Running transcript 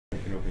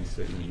opportunity to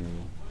sit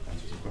and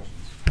answer some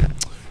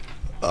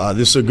questions.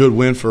 This is a good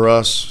win for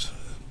us.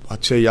 I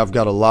tell you, I've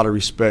got a lot of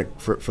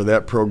respect for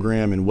that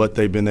program and what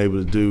they've been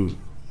able to do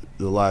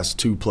the last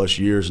 2+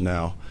 years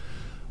now.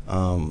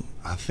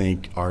 I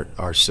think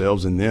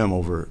ourselves and them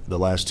over the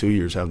last 2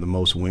 years have the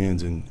most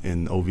wins in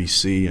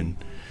OVC, and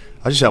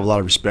I just have a lot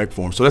of respect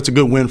for them. So that's a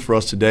good win for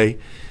us today,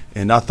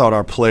 and I thought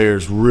our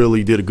players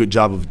really did a good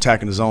job of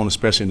attacking the zone,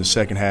 especially in the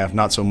second half,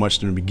 not so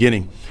much in the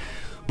beginning.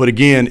 But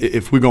again,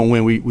 if we're going to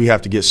win, we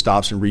have to get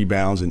stops and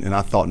rebounds, and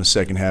I thought in the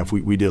second half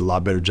we did a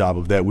lot better job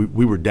of that.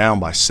 We were down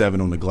by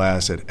 7 on the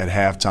glass at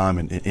halftime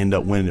and end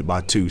up winning it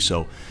by 2.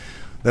 So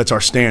that's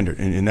our standard,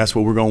 and that's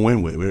what we're going to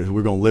win with.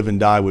 We're going to live and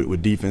die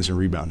with defense and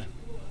rebounding.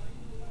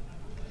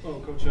 Oh,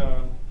 Coach,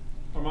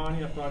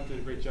 Armani, I thought did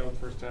a great job with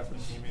the first half when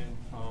he came in,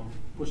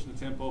 pushing the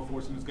tempo,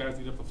 forcing his guys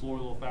to get up the floor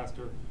a little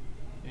faster,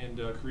 and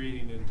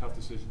creating in tough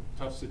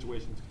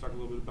situations. Talk a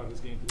little bit about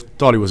his game today.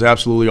 Thought he was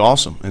absolutely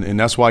awesome, and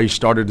that's why he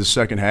started the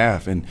second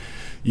half. And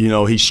you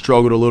know, he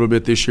struggled a little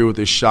bit this year with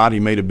his shot. He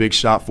made a big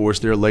shot for us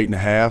there late in the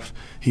half.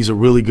 He's a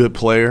really good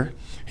player.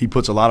 He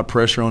puts a lot of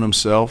pressure on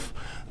himself.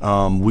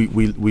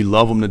 We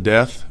love him to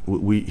death.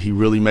 He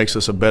really makes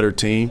us a better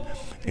team.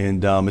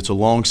 And it's a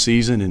long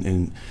season,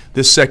 and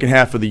this second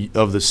half of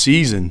the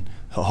season,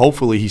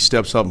 hopefully he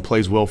steps up and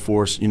plays well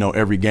for us. You know,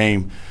 every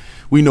game,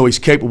 we know he's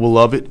capable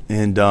of it,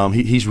 and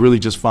he's really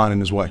just finding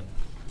his way.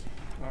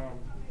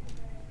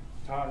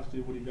 Taj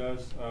did what he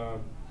does.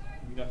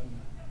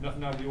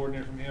 Nothing out of the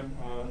ordinary from him.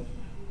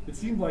 It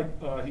seemed like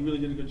he really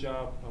did a good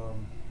job,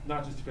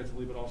 not just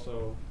defensively, but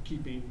also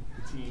keeping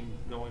the team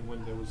going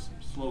when there was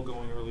slow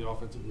going early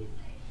offensively.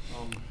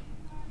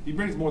 He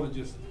brings more than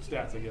just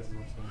stats, I guess, is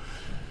what I'm saying.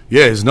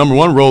 Yeah, his number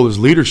one role is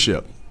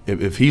leadership.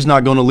 If he's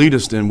not going to lead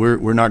us, then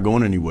we're not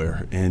going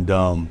anywhere. And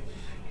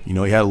you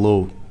know, he had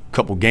a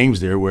couple games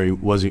there where he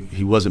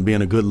wasn't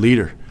being a good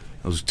leader.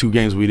 Those 2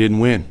 games we didn't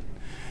win.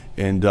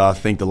 And I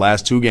think the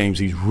last 2 games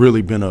he's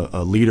really been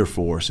a leader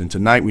for us. And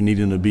tonight we need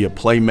him to be a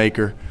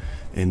playmaker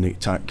and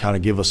to kind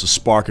of give us a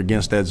spark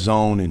against that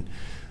zone. And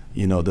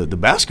you know, the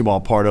basketball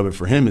part of it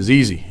for him is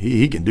easy.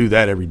 He can do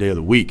that every day of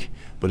the week.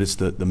 But it's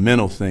the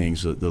mental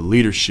things, the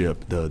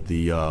leadership,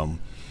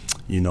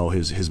 you know,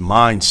 his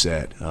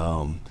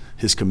mindset,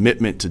 his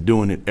commitment to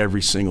doing it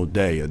every single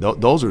day.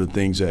 Those are the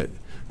things that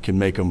can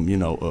make him, you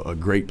know, a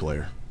great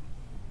player.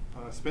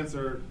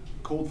 Spencer,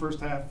 cold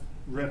first half,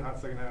 red hot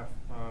second half.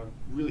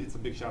 Really hit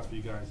some big shots for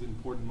you guys in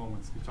important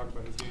moments. Can you talk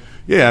about his game?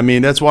 Yeah, I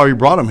mean, that's why we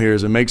brought him here,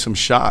 is to make some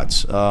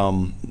shots.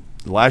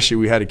 Last year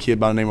we had a kid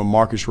by the name of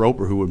Marcus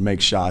Roper who would make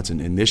shots,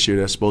 and this year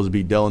that's supposed to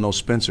be Delano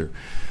Spencer.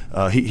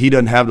 He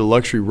doesn't have the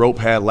luxury Rope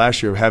had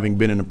last year of having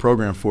been in the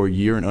program for a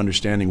year and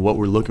understanding what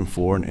we're looking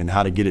for and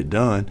how to get it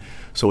done.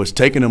 So it's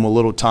taken him a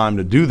little time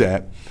to do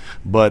that.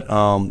 But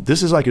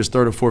this is like his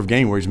 3rd or 4th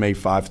game where he's made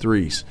 5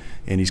 threes.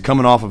 And he's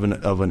coming off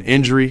of an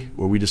injury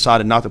where we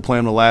decided not to play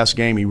him the last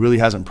game. He really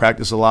hasn't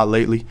practiced a lot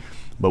lately.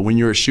 But when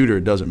you're a shooter,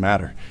 it doesn't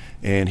matter.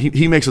 And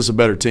he makes us a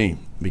better team,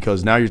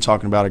 because now you're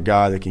talking about a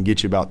guy that can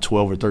get you about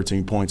 12 or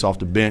 13 points off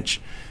the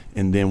bench.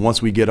 And then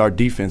once we get our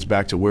defense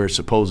back to where it's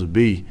supposed to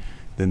be,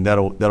 then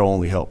that'll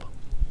only help.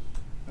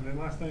 And then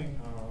last thing,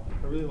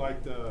 I really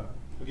liked,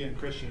 again,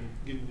 Christian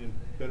getting in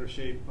better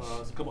shape.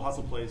 A couple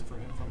hustle plays from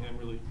him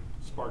really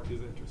sparked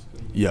his interest.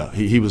 Yeah,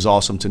 he was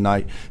awesome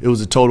tonight. It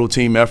was a total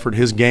team effort.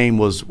 His game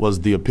was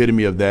the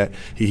epitome of that.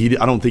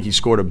 I don't think he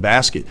scored a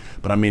basket,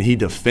 but I mean, he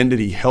defended.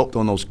 He helped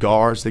on those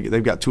guards.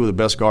 They've got 2 of the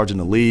best guards in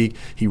the league.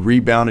 He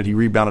rebounded. He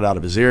rebounded out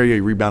of his area.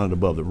 He rebounded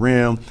above the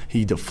rim.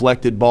 He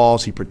deflected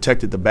balls. He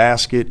protected the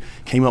basket.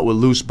 Came up with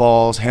loose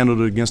balls.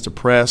 Handled it against the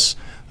press.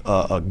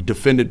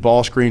 Defended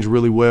ball screens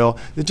really well.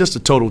 It's just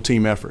a total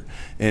team effort.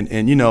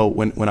 And you know,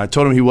 when I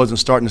told him he wasn't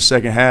starting the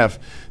second half,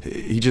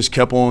 he just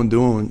kept on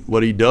doing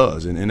what he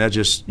does, and that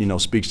just, you know,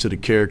 speaks to the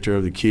character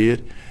of the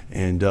kid.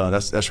 And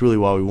that's really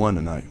why we won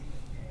tonight.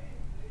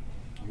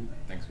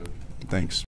 Thanks, Coach. Thanks.